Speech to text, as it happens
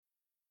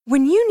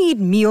When you need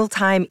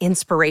mealtime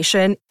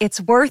inspiration,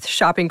 it's worth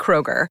shopping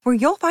Kroger, where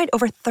you'll find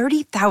over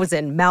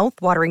 30,000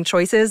 mouth-watering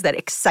choices that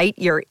excite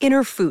your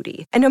inner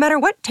foodie. And no matter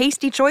what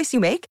tasty choice you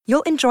make,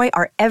 you'll enjoy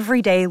our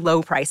everyday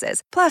low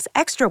prices, plus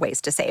extra ways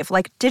to save,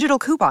 like digital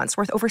coupons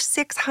worth over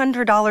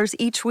 $600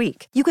 each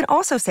week. You can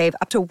also save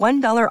up to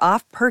 $1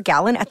 off per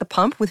gallon at the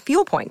pump with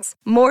fuel points.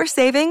 More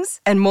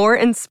savings and more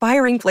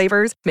inspiring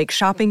flavors make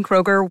shopping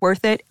Kroger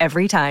worth it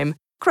every time.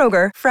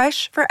 Kroger,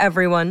 fresh for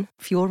everyone.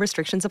 Fuel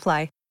restrictions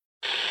apply.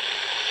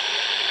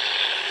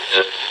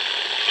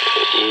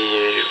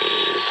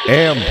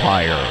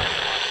 Empire.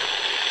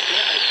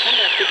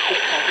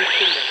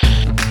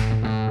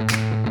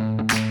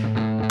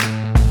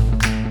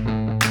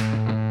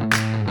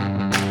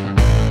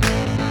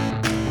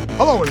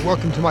 Hello and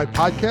welcome to my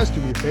podcast.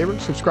 Do me a favor,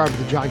 subscribe to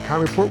the John Keim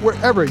Report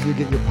wherever you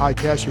get your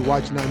podcast. You're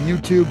watching on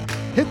YouTube.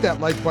 Hit that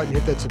like button,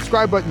 hit that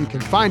subscribe button. You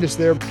can find us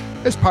there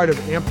as part of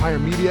Empire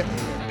Media,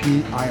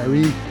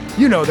 P-I-R-E.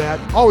 You know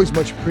that. Always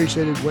much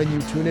appreciated when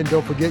you tune in.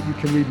 Don't forget, you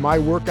can read my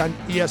work on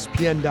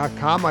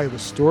ESPN.com. I have a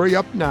story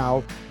up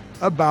now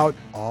about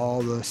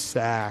all the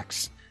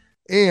sacks.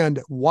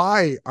 And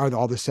why are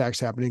all the sacks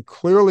happening?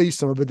 Clearly,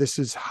 some of it, this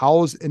is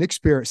Howell's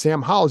inexperience,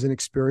 Sam Howell's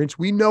inexperience.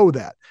 We know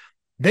that.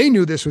 They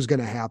knew this was going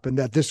to happen,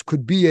 that this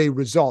could be a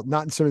result,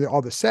 not necessarily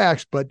all the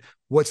sacks, but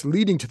what's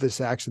leading to the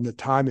sacks and the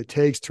time it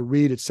takes to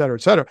read, et cetera,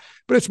 et cetera.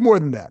 But it's more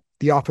than that.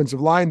 The offensive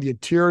line, the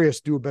interior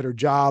has to do a better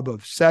job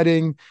of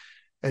setting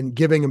and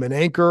giving them an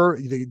anchor.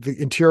 The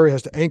interior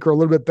has to anchor a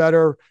little bit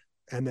better.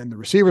 And then the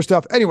receiver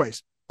stuff.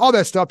 Anyways, all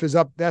that stuff is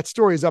up. That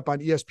story is up on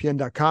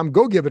ESPN.com.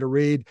 Go give it a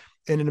read.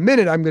 And in a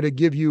minute, I'm going to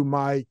give you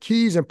my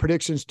keys and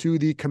predictions to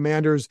the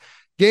Commanders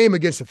game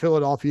against the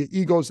Philadelphia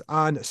Eagles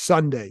on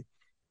Sunday.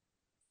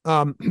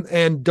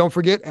 And don't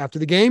forget, after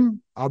the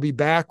game, I'll be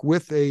back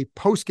with a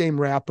post-game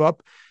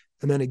wrap-up.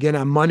 And then again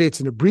on Monday, it's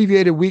an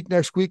abbreviated week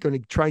next week. I'm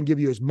going to try and give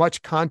you as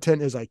much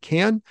content as I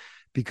can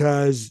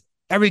because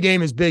every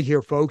game is big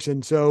here, folks.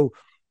 And so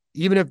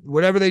even if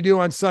whatever they do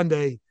on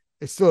Sunday,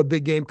 it's still a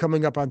big game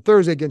coming up on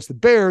Thursday against the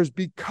Bears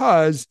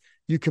because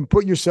you can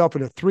put yourself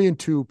in a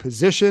 3-2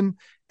 position.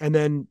 And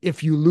then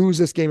if you lose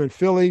this game in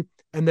Philly,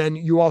 and then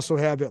you also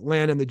have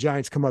Atlanta and the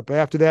Giants come up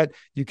after that,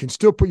 you can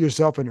still put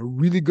yourself in a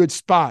really good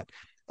spot,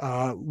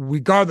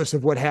 regardless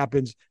of what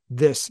happens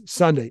this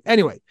Sunday.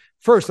 Anyway,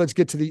 first, let's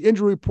get to the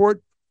injury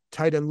report.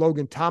 Tight end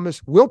Logan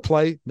Thomas will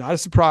play. Not a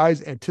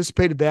surprise.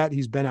 Anticipated that.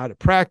 He's been out at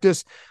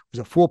practice. Was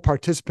a full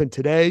participant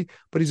today,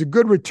 but he's a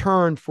good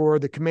return for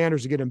the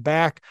Commanders to get him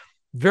back.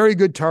 Very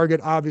good target,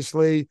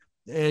 obviously,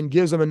 and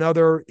gives them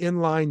another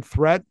inline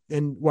threat.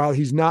 And while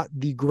he's not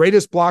the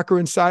greatest blocker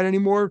inside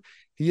anymore,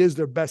 he is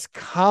their best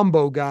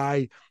combo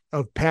guy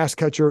of pass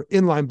catcher,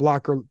 inline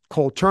blocker.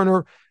 Cole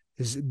Turner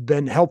has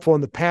been helpful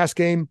in the pass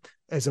game.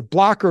 As a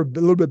blocker, a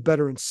little bit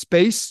better in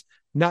space,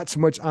 not so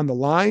much on the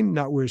line,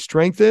 not where his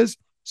strength is.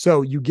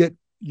 So you get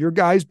your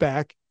guys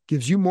back,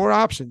 gives you more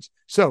options.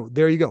 So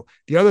there you go.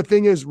 The other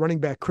thing is running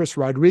back Chris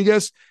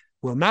Rodriguez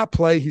will not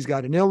play. He's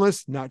got an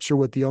illness. Not sure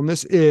what the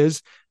illness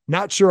is.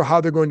 Not sure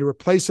how they're going to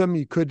replace him.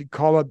 You could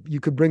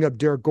bring up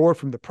Derek Gore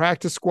from the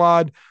practice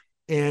squad.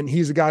 And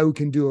he's a guy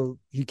who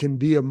he can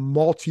be a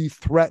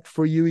multi-threat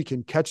for you. He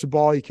can catch the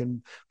ball. He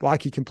can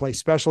block. He can play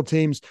special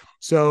teams.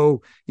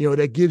 So,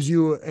 that gives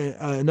you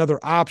another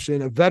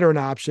option, a veteran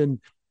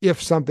option, if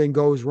something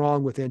goes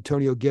wrong with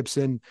Antonio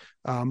Gibson,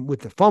 with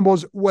the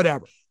fumbles,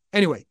 whatever.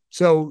 Anyway,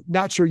 so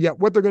not sure yet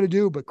what they're going to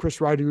do, but Chris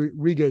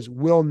Rodriguez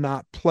will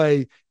not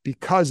play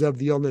because of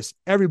the illness.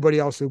 Everybody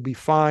else will be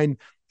fine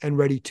and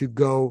ready to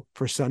go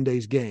for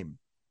Sunday's game.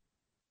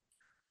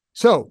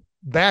 So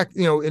back,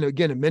 in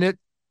again, a minute,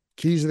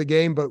 keys of the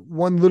game, but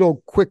one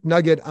little quick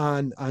nugget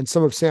on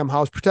some of Sam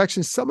Howell's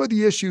protection. Some of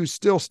the issues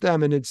still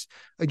stem, and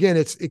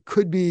it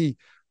could be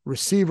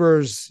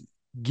receivers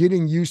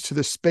getting used to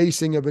the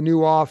spacing of a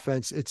new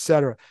offense, et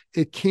cetera.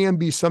 It can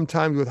be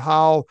sometimes with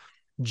Howell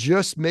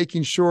just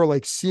making sure,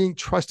 like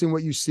trusting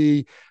what you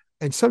see.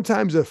 And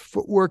sometimes the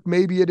footwork,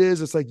 maybe it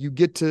is, it's like you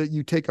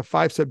take a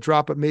 5-step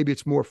drop, but maybe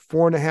it's more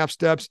 4.5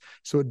 steps.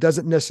 So it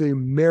doesn't necessarily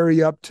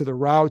marry up to the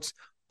routes,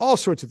 all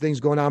sorts of things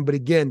going on. But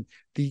again,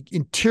 the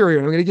interior,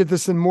 and I'm going to get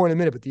this in more in a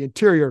minute, but the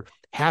interior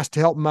has to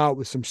help him out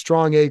with some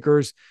strong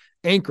anchors.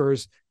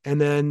 And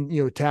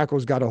then,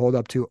 tackles got to hold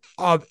up to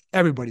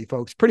everybody,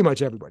 folks, pretty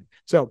much everybody.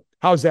 So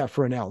how's that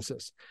for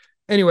analysis?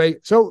 Anyway,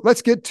 so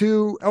let's get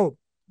to,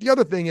 the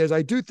other thing is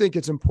I do think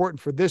it's important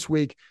for this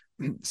week.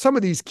 Some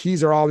of these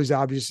keys are always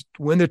obvious,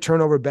 win the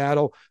turnover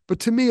battle.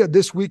 But to me,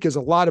 this week is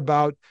a lot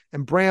about,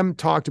 and Bram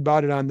talked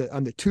about it on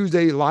the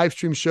Tuesday live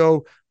stream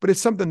show, but it's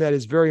something that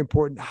is very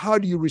important. How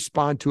do you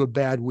respond to a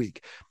bad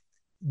week?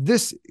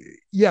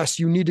 Yes,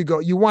 you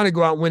want to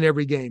go out and win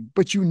every game,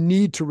 but you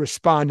need to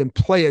respond and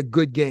play a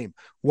good game.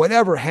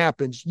 Whatever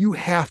happens, you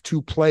have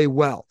to play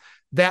well.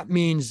 That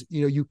means,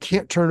 you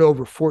can't turn it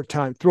over 4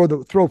 times, throw 4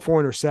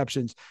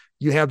 interceptions.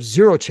 You have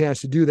zero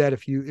chance to do that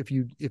if you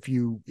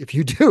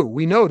do.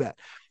 We know that.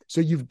 So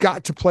you've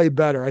got to play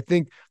better. I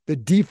think the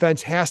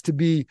defense has to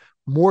be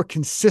more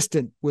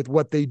consistent with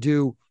what they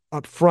do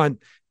up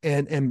front,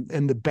 and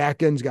the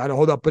back end's got to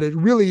hold up. But it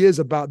really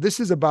is this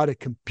is about a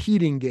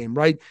competing game,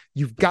 right?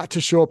 You've got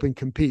to show up and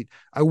compete.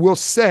 I will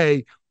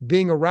say,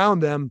 being around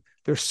them,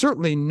 it's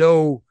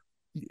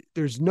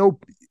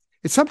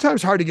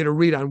sometimes hard to get a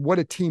read on what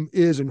a team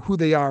is and who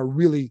they are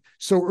really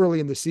so early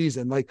in the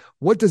season. Like,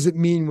 what does it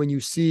mean when you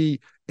see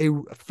a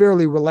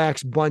fairly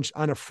relaxed bunch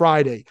on a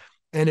Friday?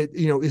 And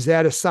is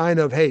that a sign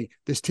of, hey,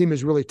 this team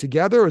is really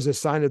together, or is it a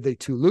sign of they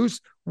too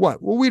loose?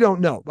 What? Well, we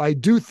don't know. I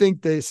do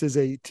think this is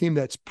a team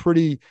that's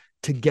pretty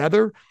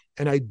together.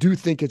 And I do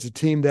think it's a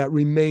team that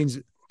remains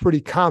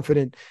pretty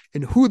confident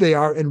in who they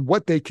are and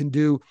what they can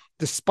do,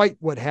 despite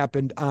what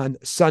happened on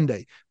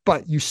Sunday.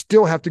 But you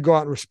still have to go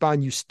out and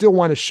respond. You still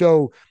want to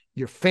show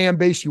your fan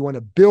base. You want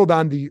to build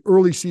on the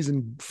early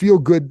season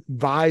feel-good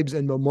vibes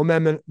and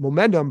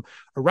momentum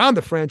around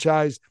the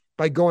franchise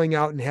by going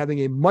out and having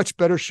a much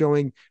better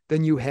showing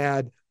than you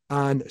had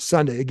on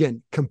Sunday.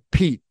 Again,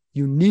 compete.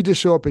 You need to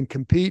show up and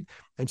compete,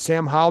 and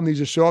Sam Howell needs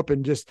to show up.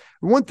 And just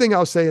one thing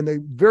I'll say, and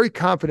they're very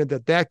confident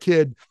that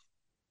kid,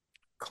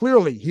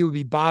 clearly he would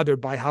be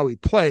bothered by how he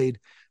played,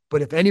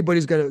 but if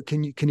anybody's going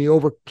to,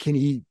 can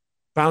he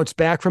bounce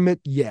back from it?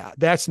 Yeah,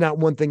 that's not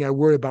one thing I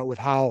worry about with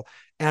Howell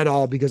at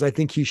all, because I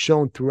think he's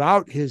shown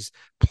throughout his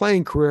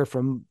playing career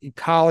from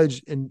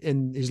college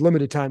and his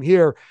limited time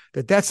here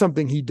that that's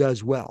something he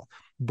does well.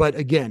 But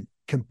again,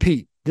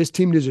 compete. This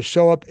team needs to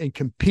show up and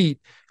compete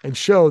and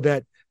show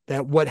that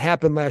what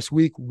happened last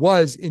week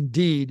was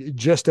indeed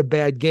just a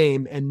bad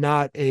game and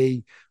not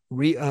a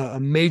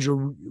major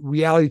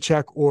reality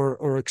check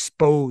or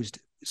exposed,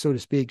 so to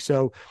speak.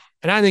 So,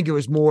 and I think it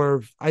was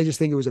I just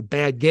think it was a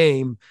bad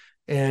game.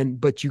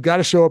 But you got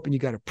to show up and you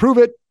got to prove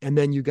it. And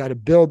then you got to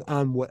build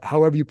on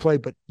however you play,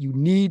 but you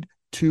need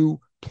to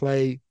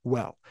play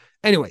well.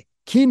 Anyway,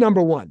 key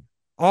number one,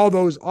 all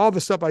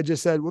the stuff I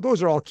just said, well,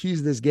 those are all keys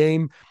to this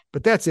game,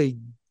 but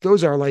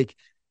those are like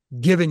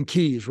given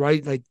keys,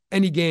 right? Like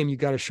any game, you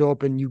got to show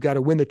up and you got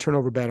to win the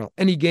turnover battle.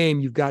 Any game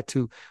you've got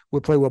to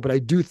play well. But I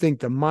do think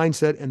the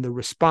mindset and the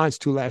response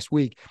to last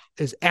week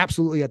is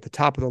absolutely at the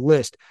top of the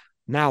list.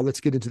 Now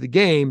let's get into the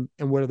game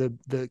and what are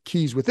the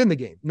keys within the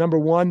game. Number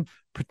one,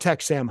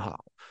 protect Sam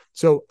Howell.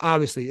 So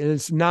obviously, and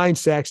it's 9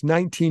 sacks,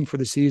 19 for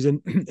the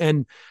season,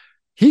 and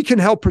he can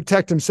help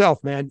protect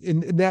himself, man,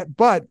 in that.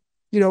 But,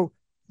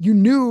 you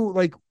knew,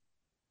 like,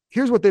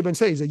 here's what they've been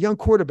saying. He's a young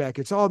quarterback.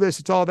 It's all this,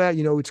 it's all that,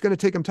 it's going to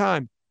take him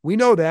time. We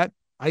know that.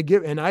 I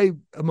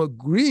am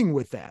agreeing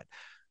with that.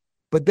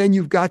 But then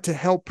you've got to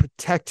help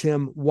protect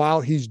him while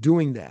he's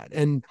doing that.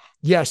 And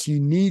yes, he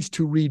needs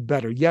to read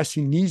better. Yes,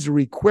 he needs to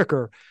read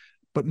quicker.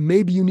 But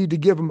maybe you need to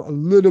give him a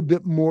little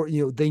bit more,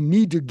 they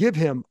need to give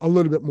him a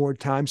little bit more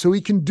time so he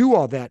can do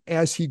all that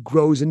as he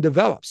grows and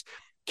develops.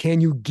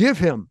 Can you give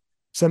him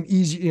some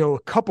easy, a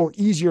couple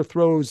easier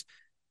throws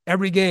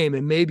every game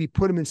and maybe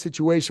put him in a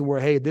situation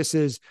where, hey, this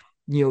is,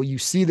 you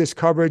see this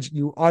coverage,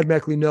 you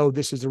automatically know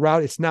this is the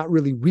route. It's not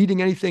really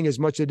reading anything as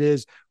much as it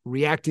is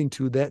reacting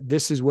to that.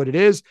 This is what it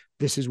is.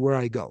 This is where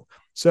I go.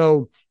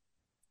 So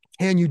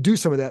can you do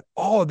some of that?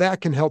 All of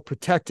that can help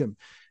protect him.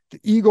 The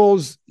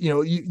Eagles,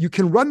 you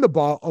can run the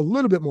ball a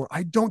little bit more.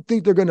 I don't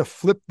think they're going to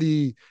flip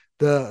the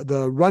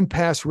run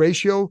pass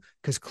ratio,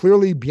 because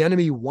clearly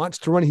Bieniemy wants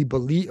to run. He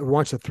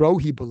wants to throw.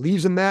 He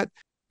believes in that.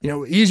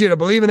 Easier to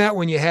believe in that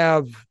when you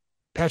have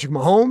Patrick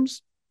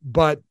Mahomes,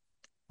 but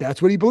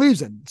that's what he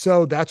believes in.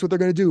 So that's what they're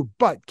going to do.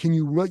 But can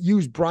you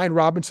use Brian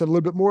Robinson a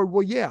little bit more?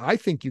 Well, yeah, I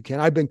think you can.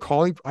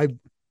 I've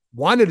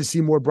wanted to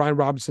see more Brian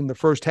Robinson in the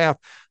first half,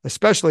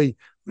 especially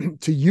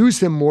to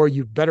use him more.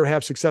 You better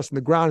have success on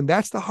the ground. And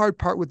that's the hard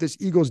part with this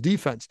Eagles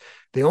defense.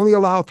 They only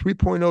allow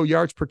 3.0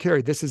 yards per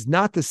carry. This is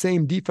not the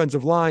same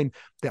defensive line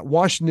that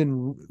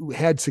Washington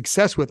had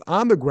success with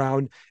on the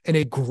ground in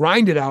a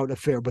grinded out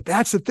affair. But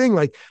that's the thing.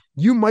 Like,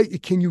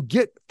 can you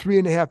get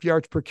 3.5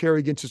 yards per carry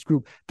against this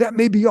group? That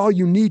may be all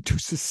you need to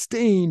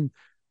sustain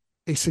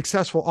a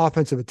successful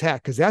offensive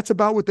attack, because that's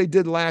about what they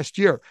did last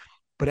year.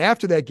 But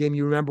after that game,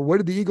 you remember, what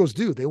did the Eagles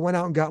do? They went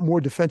out and got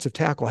more defensive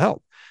tackle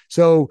help.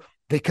 So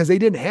because they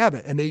didn't have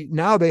it. And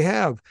now they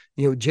have,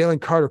 Jalen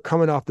Carter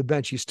coming off the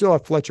bench. You still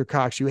have Fletcher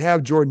Cox. You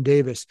have Jordan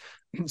Davis.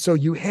 So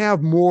you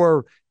have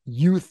more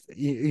youth,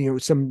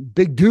 some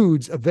big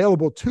dudes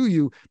available to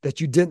you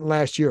that you didn't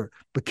last year.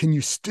 But can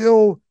you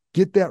still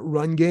get that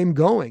run game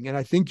going? And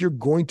I think you're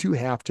going to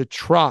have to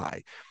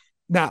try.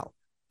 Now,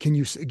 can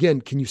you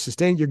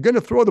sustain? You're going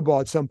to throw the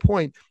ball at some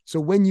point. So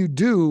when you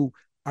do,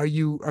 are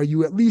you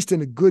at least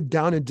in a good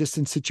down and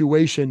distance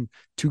situation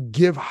to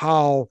give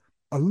Howell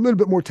a little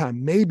bit more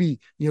time? Maybe,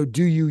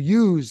 do you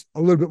use a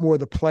little bit more of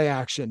the play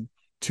action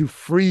to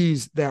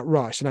freeze that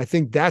rush? And I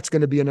think that's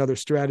going to be another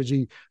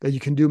strategy that you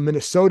can do.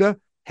 Minnesota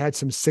had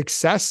some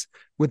success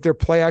with their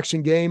play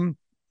action game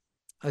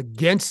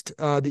against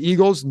the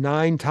Eagles.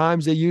 9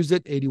 times they used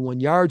it, 81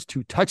 yards,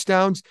 2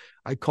 touchdowns.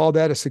 I call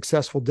that a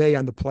successful day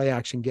on the play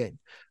action game.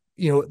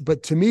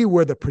 But to me,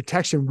 where the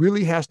protection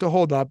really has to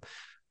hold up,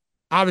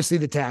 obviously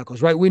the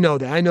tackles, right? We know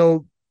that. I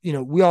know,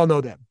 we all know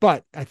that.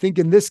 But I think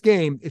in this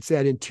game, it's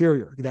that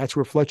interior. That's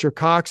where Fletcher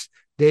Cox,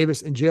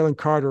 Davis, and Jalen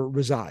Carter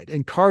reside.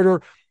 And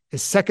Carter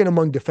is second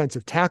among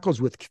defensive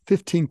tackles with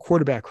 15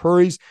 quarterback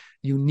hurries.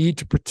 You need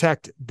to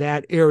protect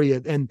that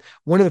area. And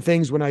one of the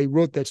things when I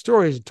wrote that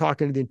story is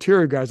talking to the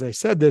interior guys, I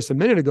said this a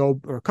minute ago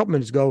or a couple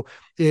minutes ago,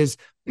 is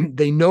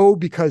they know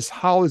because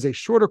Howell is a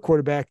shorter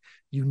quarterback,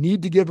 you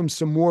need to give him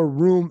some more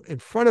room in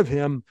front of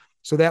him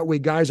so that way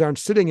guys aren't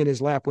sitting in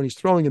his lap when he's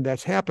throwing, and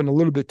that's happened a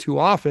little bit too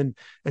often.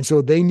 And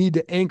so they need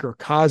to anchor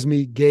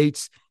Cosmi,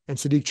 Gates, and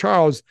Sadiq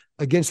Charles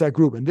against that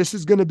group. And this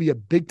is going to be a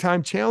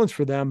big-time challenge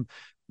for them.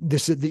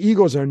 The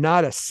Eagles are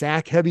not a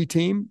sack-heavy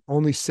team,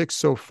 only 6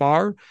 so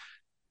far.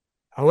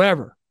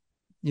 However,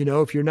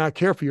 if you're not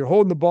careful, you're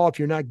holding the ball. If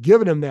you're not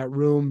giving them that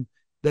room,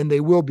 then they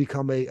will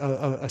become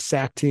a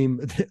sack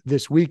team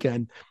this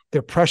weekend.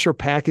 Their pressure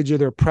package or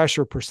their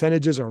pressure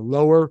percentages are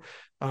lower.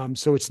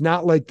 So it's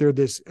not like they're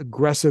this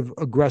aggressive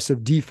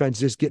defense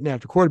just getting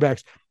after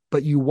quarterbacks,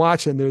 but you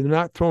watch them, they're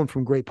not thrown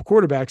from great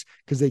quarterbacks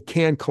because they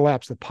can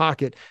collapse the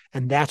pocket,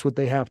 and that's what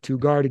they have to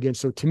guard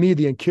against. So to me,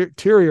 the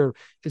interior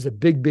is a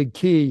big, big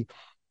key,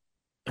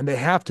 and they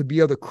have to be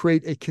able to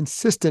create a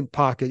consistent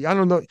pocket. I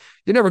don't know.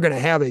 You're never going to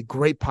have a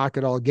great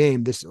pocket all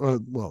game.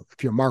 Well,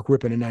 if you're Mark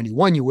Rippon in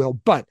 91, you will,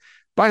 but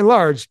by and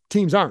large,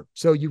 teams aren't.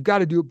 So you've got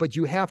to do it, but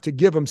you have to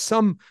give them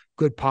some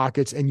good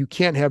pockets, and you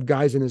can't have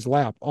guys in his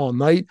lap all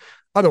night.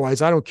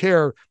 Otherwise, I don't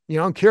care. I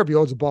don't care if he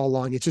holds the ball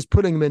long. It's just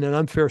putting him in an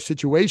unfair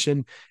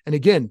situation. And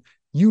again,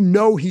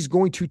 he's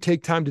going to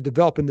take time to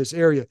develop in this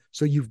area.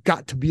 So you've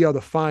got to be able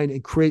to find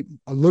and create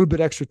a little bit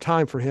extra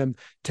time for him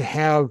to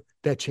have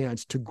that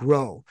chance to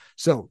grow.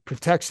 So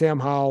protect Sam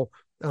Howell.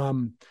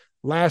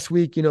 Last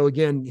week,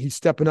 again, he's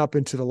stepping up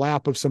into the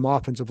lap of some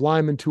offensive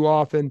linemen too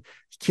often.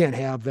 You can't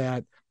have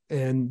that.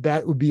 And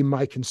that would be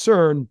my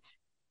concern.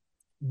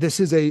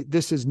 This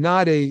is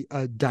not a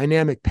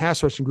dynamic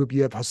pass rushing group.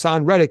 You have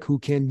Hassan Reddick, who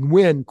can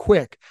win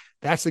quick.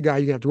 That's the guy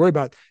you're gonna have to worry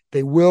about.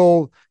 They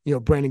will,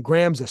 Brandon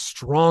Graham's a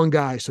strong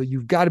guy. So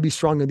you've got to be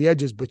strong on the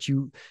edges, but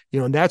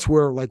and that's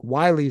where like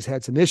Wiley's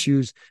had some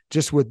issues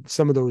just with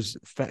some of those,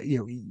 if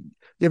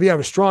you have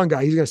a strong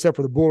guy, he's going to step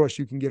for the bull rush.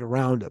 You can get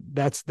around him.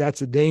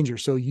 That's a danger.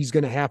 So he's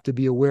going to have to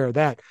be aware of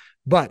that.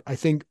 But I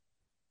think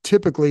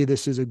typically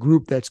this is a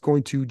group that's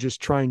going to just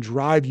try and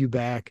drive you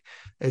back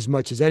as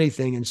much as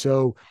anything. And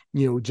so,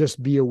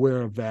 just be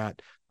aware of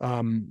that.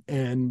 But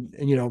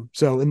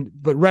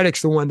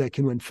Reddick's the one that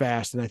can win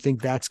fast. And I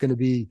think that's going to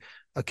be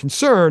a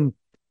concern,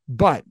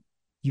 but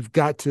you've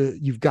got to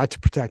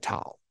protect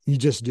Howell. You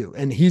just do.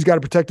 And he's got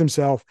to protect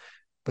himself,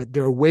 but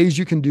there are ways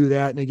you can do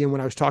that. And again,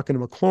 when I was talking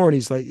to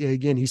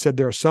McLaurin, he said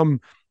there are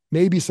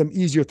maybe some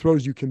easier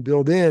throws you can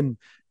build in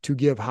to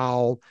give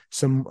Howell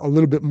a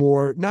little bit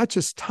more, not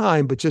just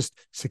time, but just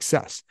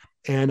success.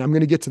 And I'm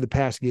going to get to the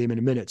pass game in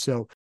a minute.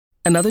 So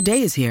another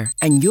day is here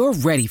and you're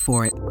ready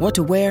for it. What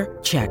to wear?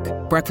 Check.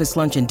 Breakfast,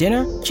 lunch, and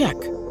dinner? Check.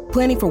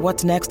 Planning for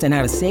what's next and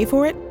how to save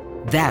for it?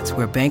 That's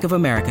where Bank of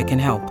America can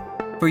help.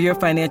 For your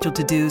financial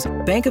to-dos,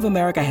 Bank of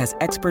America has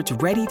experts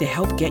ready to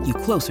help get you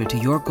closer to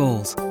your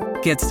goals.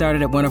 Get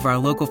started at one of our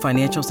local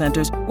financial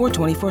centers or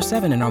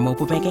 24/7 in our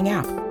mobile banking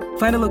app.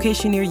 Find a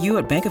location near you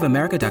at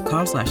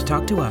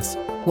bankofamerica.com/talktous.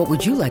 What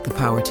would you like the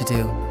power to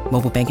do?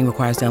 Mobile banking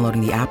requires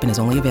downloading the app and is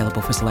only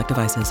available for select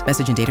devices.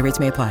 Message and data rates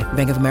may apply.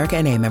 Bank of America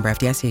N.A., member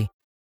FDIC.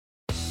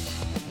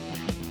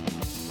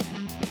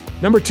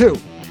 Number 2,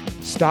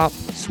 stop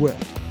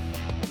Swift.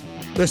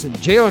 Listen,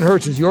 Jalen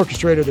Hurts is the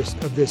orchestrator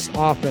of this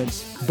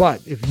offense, but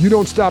if you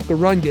don't stop the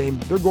run game,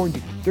 they're going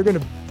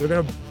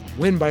to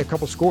win by a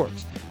couple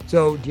scores.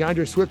 So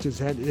DeAndre Swift has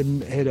had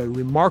a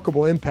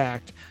remarkable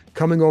impact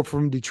coming over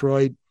from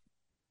Detroit.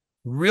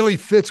 Really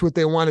fits what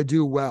they want to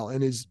do well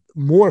and is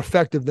more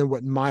effective than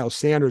what Miles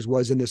Sanders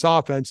was in this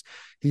offense.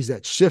 He's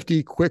that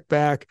shifty, quick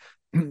back.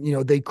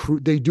 They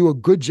do a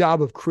good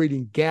job of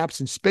creating gaps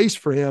and space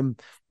for him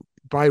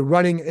by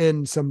running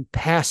in some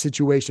pass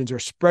situations or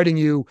spreading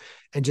you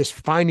and just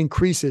finding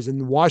creases.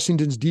 And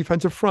Washington's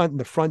defensive front, and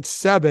the front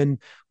 7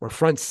 or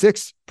front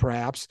 6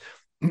 perhaps,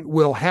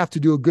 will have to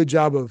do a good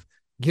job of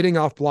getting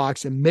off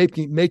blocks and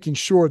making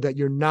sure that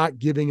you're not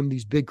giving him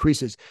these big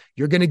creases.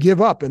 You're going to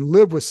give up and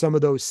live with some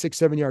of those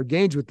 6-7 yard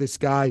gains with this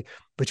guy,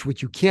 but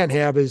what you can't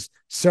have is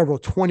several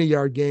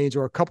 20-yard gains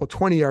or a couple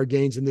 20-yard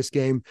gains in this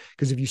game,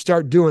 because if you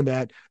start doing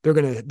that, you're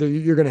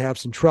going to have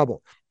some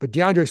trouble. But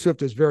DeAndre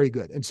Swift is very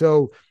good. And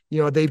so,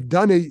 they've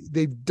done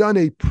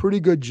a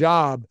pretty good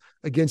job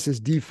against his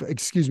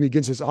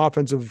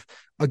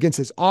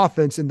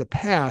offense in the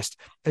past,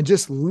 and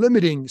just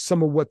limiting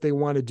some of what they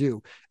want to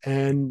do.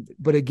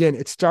 But again,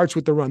 it starts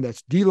with the run.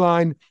 That's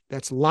D-line,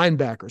 that's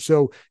linebacker.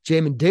 So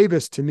Jamin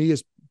Davis, to me,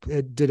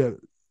 did a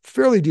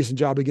fairly decent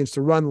job against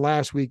the run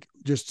last week.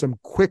 Just some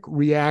quick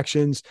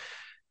reactions.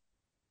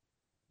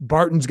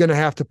 Barton's going to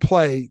have to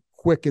play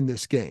quick in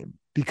this game,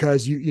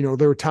 because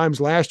there were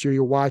times last year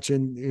you're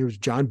watching, it was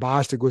John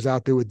Bostic was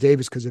out there with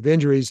Davis because of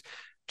injuries,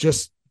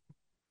 just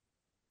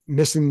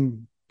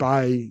missing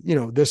by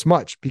this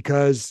much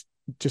because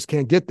just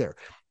can't get there.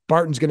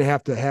 Barton's going to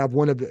have to have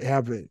he's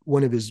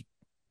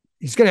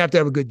going to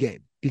have a good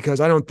game,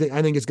 because I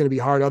think it's going to be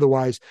hard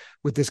otherwise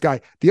with this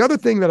guy. The other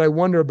thing that I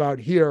wonder about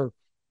here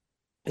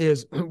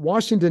is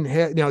Washington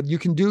had, now you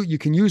can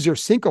use their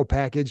Cinco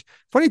package.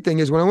 Funny thing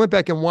is, when I went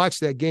back and watched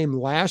that game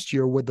last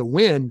year with the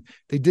win,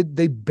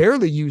 they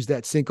barely used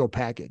that Cinco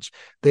package.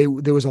 There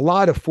was a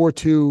lot of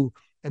 4-2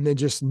 and then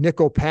just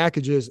nickel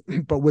packages.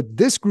 But what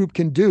this group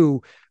can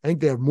do, I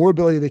think they have more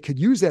ability. They could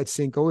use that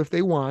Cinco if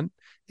they want,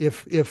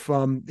 if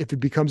it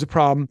becomes a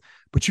problem.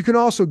 But you can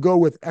also go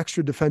with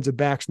extra defensive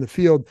backs in the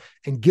field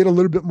and get a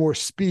little bit more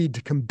speed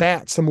to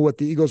combat some of what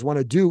the Eagles want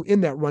to do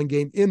in that run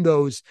game, in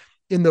those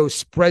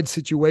spread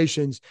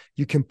situations.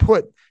 You can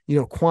put,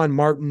 Quan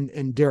Martin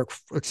and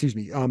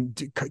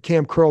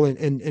Cam Curl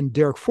and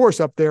Derek Force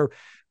up there,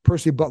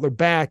 Percy Butler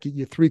back,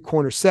 your 3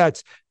 corner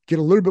sets, get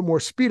a little bit more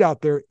speed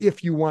out there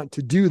if you want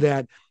to do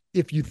that,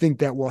 if you think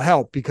that will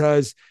help,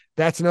 because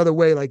that's another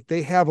way. Like,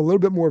 they have a little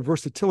bit more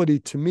versatility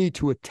to me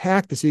to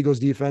attack this Eagles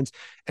defense.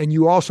 And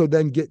you also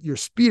then get your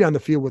speed on the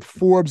field with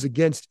Forbes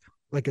against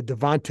like a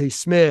Devontae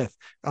Smith.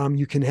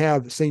 You can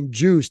have St.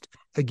 Juste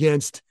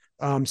against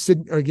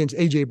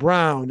AJ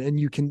Brown, and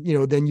you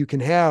can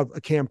have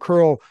a Cam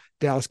Curl,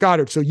 Dallas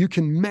Goedert. So you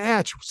can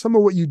match some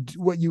of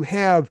what you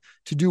have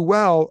to do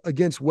well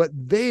against what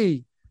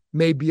they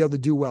may be able to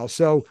do well.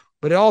 So,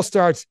 but it all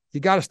starts, you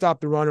got to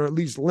stop the run, or at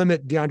least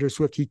limit DeAndre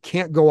Swift. He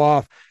can't go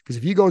off, because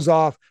if he goes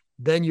off,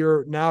 then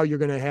you're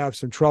going to have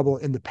some trouble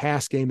in the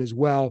pass game as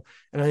well.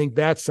 And I think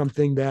that's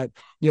something that,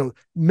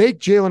 make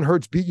Jalen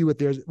Hurts beat you with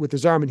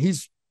his arm. And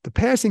the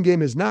passing game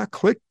has not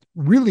clicked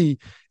really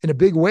in a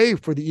big way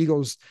for the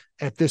Eagles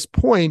at this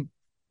point.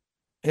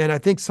 And I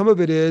think some of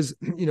it is,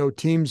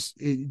 teams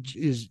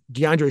is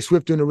DeAndre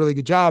Swift doing a really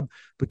good job,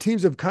 but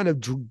teams have kind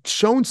of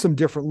shown some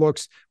different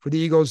looks for the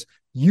Eagles,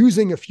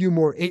 using a few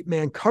more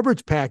 8-man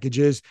coverage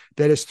packages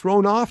that has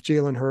thrown off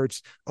Jalen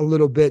Hurts a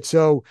little bit.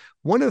 So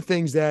one of the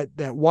things that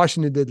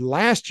Washington did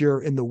last year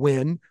in the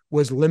win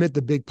was limit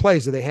the big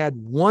plays. So they had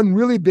one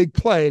really big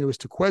play, and it was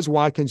to Quez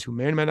Watkins, who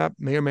may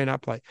or may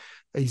not play.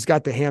 He's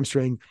got the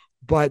hamstring,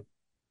 but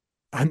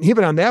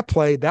even on that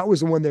play, that was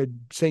the one that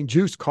St.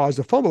 Juste caused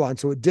a fumble on,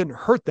 so it didn't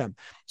hurt them.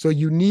 So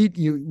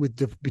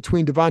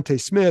between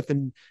Devontae Smith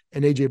and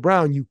AJ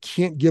Brown, you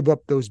can't give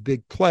up those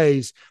big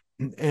plays.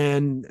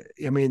 And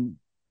I mean,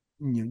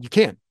 you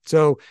can't.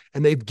 So,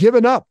 and they've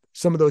given up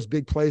some of those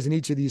big plays in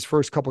each of these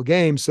first couple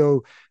games.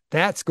 So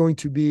that's going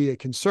to be a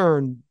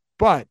concern,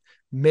 but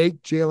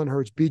make Jalen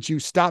Hurts beat you,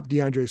 stop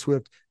DeAndre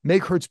Swift,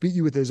 make Hurts beat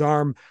you with his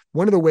arm.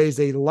 One of the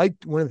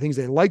things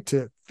they like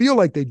to feel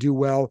like they do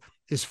well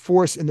is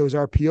force in those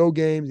RPO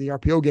games. The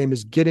RPO game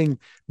is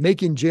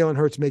making Jalen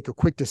Hurts make a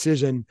quick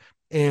decision,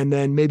 and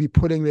then maybe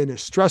putting him in a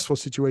stressful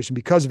situation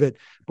because of it.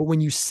 But when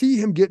you see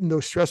him get in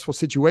those stressful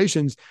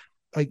situations,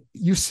 like,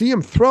 you see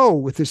him throw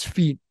with his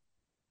feet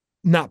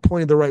not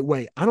pointed the right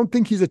way. I don't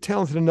think he's a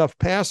talented enough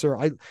passer.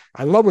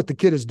 I love what the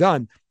kid has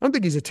done. I don't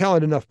think he's a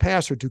talented enough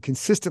passer to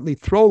consistently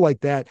throw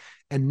like that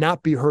and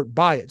not be hurt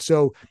by it.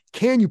 So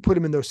can you put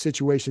him in those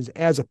situations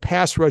as a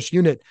pass rush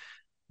unit?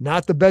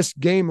 Not the best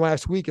game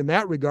last week in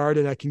that regard,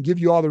 and I can give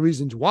you all the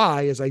reasons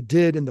why, as I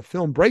did in the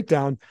film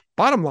breakdown.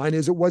 Bottom line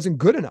is, it wasn't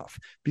good enough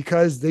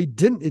because it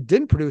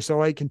didn't produce.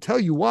 So I can tell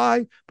you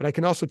why, but I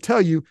can also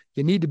tell you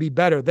need to be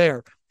better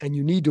there, and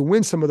you need to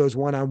win some of those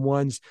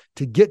one-on-ones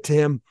to get to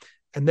him.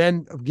 And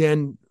then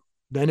again,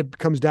 it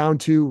comes down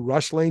to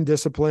rush lane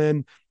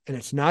discipline. And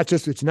it's not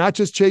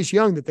just Chase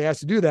Young that they have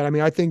to do that. I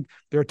mean, I think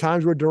there are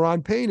times where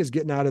Daron Payne is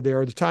getting out of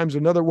there, or the times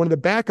another one of the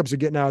backups are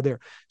getting out of there.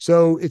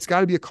 So it's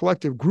got to be a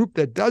collective group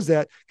that does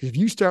that, because if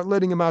you start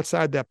letting him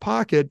outside that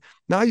pocket,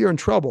 now you're in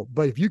trouble.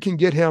 But if you can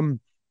get him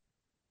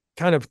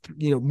kind of,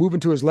 moving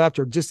to his left,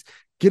 or just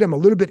get him a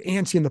little bit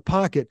antsy in the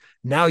pocket,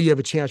 now you have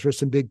a chance for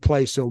some big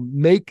plays. So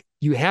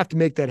you have to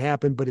make that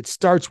happen, but it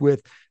starts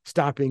with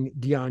stopping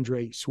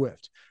DeAndre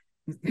Swift.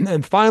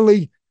 And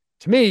finally,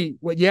 to me,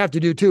 what you have to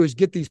do too is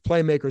get these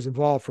playmakers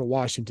involved for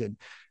Washington.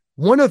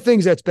 One of the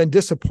things that's been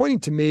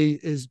disappointing to me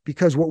is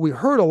because what we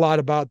heard a lot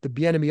about the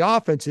Bieniemy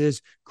offense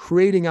is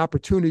creating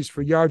opportunities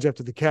for yards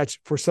after the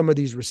catch for some of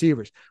these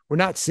receivers. We're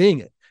not seeing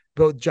it.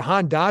 Both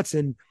Jahan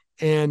Dotson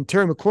and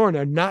Terry McLaurin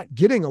are not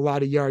getting a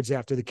lot of yards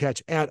after the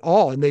catch at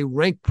all, and they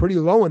rank pretty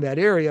low in that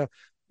area.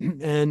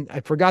 And I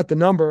forgot the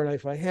number, and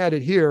if I had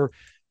it here,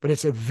 but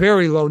it's a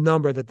very low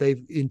number that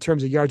they've, in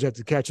terms of yards after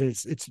the catch. And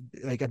it's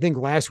like, I think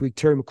last week,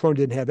 Terry McLaurin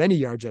didn't have any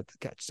yards after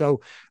the catch.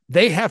 So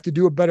they have to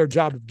do a better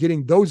job of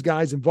getting those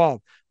guys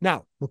involved.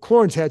 Now,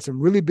 McLaurin's had some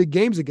really big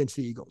games against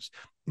the Eagles,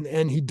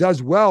 and he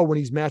does well when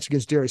he's matched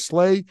against Darius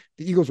Slay.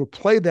 The Eagles will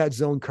play that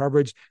zone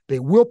coverage. They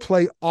will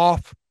play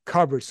off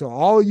coverage. So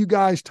all you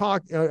guys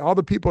all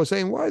the people are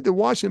saying, why did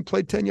Washington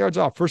play 10 yards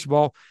off? First of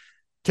all,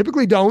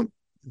 typically don't,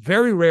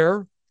 very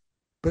rare,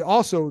 but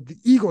also the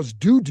Eagles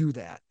do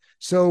that.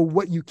 So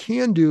what you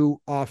can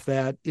do off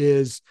that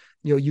is,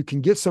 you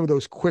can get some of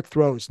those quick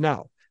throws.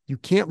 Now, you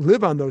can't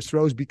live on those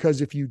throws,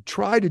 because if you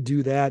try to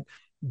do that,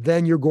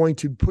 then you're going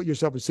to put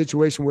yourself in a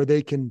situation where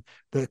the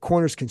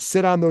corners can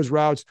sit on those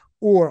routes,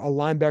 or a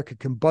linebacker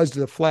can buzz to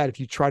the flat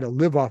if you try to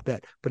live off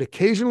that. But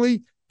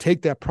occasionally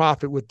take that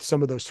profit with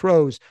some of those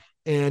throws.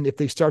 And if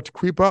they start to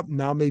creep up,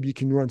 now maybe you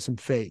can run some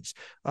fades.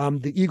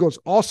 The Eagles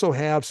also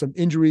have some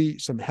injury,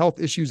 some health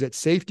issues at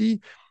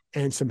safety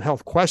and some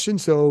health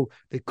questions. So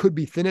they could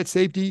be thin at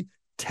safety.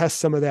 Test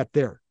some of that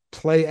there.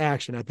 Play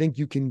action. I think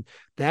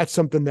that's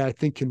something that I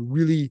think can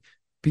really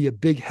be a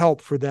big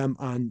help for them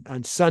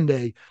on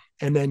Sunday.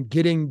 And then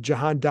getting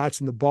Jahan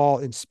Dotson the ball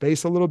in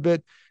space a little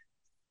bit,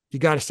 you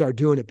got to start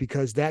doing it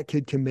because that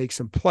kid can make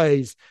some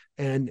plays.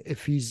 And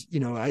if he's,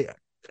 I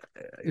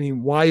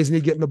mean, why isn't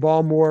he getting the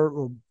ball more?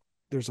 Well,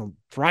 there's a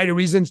variety of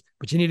reasons,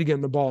 but you need to get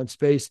him the ball in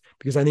space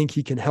because I think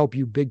he can help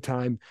you big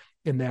time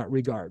in that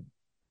regard.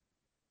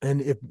 And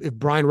if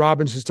Brian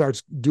Robinson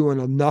starts doing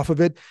enough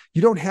of it,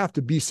 you don't have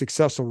to be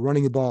successful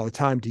running the ball all the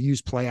time to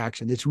use play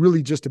action. It's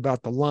really just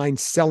about the line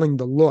selling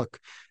the look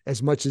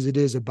as much as it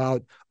is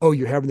about, oh,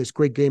 you're having this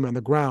great game on the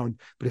ground.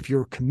 But if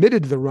you're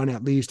committed to the run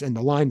at least, and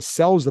the line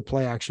sells the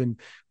play action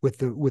with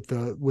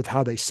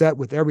how they set,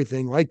 with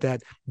everything like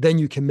that, then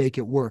you can make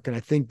it work. And I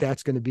think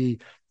that's going to be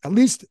at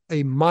least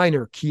a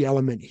minor key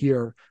element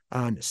here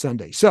on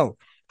Sunday. So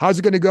how's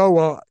it going to go?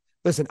 Well,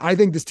 listen, I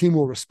think this team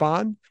will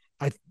respond.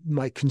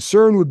 My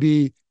concern would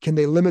be, can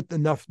they limit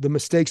the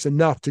mistakes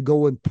enough to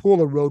go and pull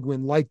a road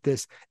win like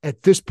this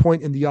at this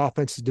point in the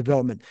offense's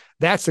development?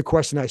 That's the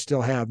question I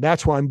still have.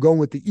 That's why I'm going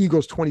with the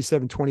Eagles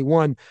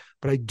 27-21,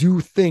 but I do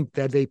think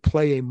that they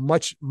play a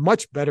much,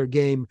 much better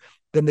game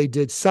than they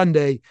did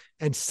Sunday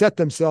and set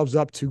themselves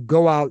up to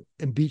go out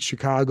and beat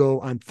Chicago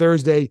on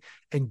Thursday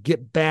and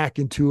get back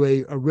into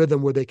a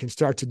rhythm where they can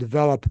start to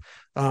develop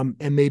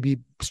and maybe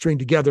string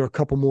together a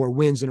couple more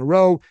wins in a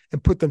row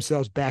and put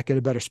themselves back in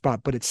a better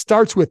spot. But it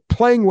starts with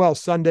playing well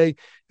Sunday.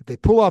 If they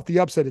pull off the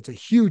upset, it's a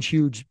huge,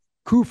 huge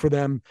coup for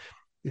them.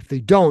 If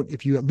they don't,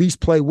 if you at least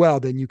play well,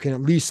 then you can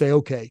at least say,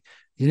 okay,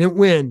 you didn't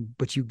win,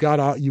 but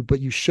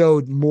you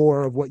showed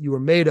more of what you were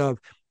made of.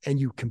 And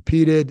you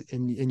competed,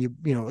 and you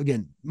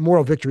again,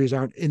 moral victories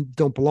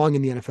don't belong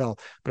in the NFL.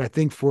 But I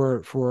think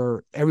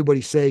for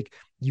everybody's sake,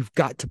 you've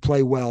got to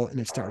play well, and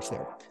it starts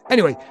there.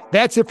 Anyway,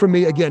 that's it from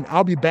me. Again,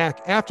 I'll be back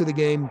after the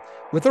game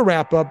with a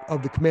wrap up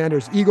of the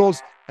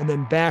Commanders-Eagles, and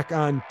then back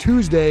on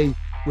Tuesday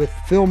with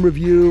film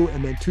review,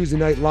 and then Tuesday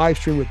night live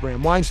stream with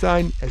Bram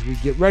Weinstein as we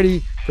get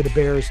ready for the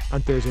Bears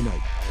on Thursday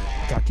night.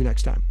 Talk to you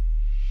next time.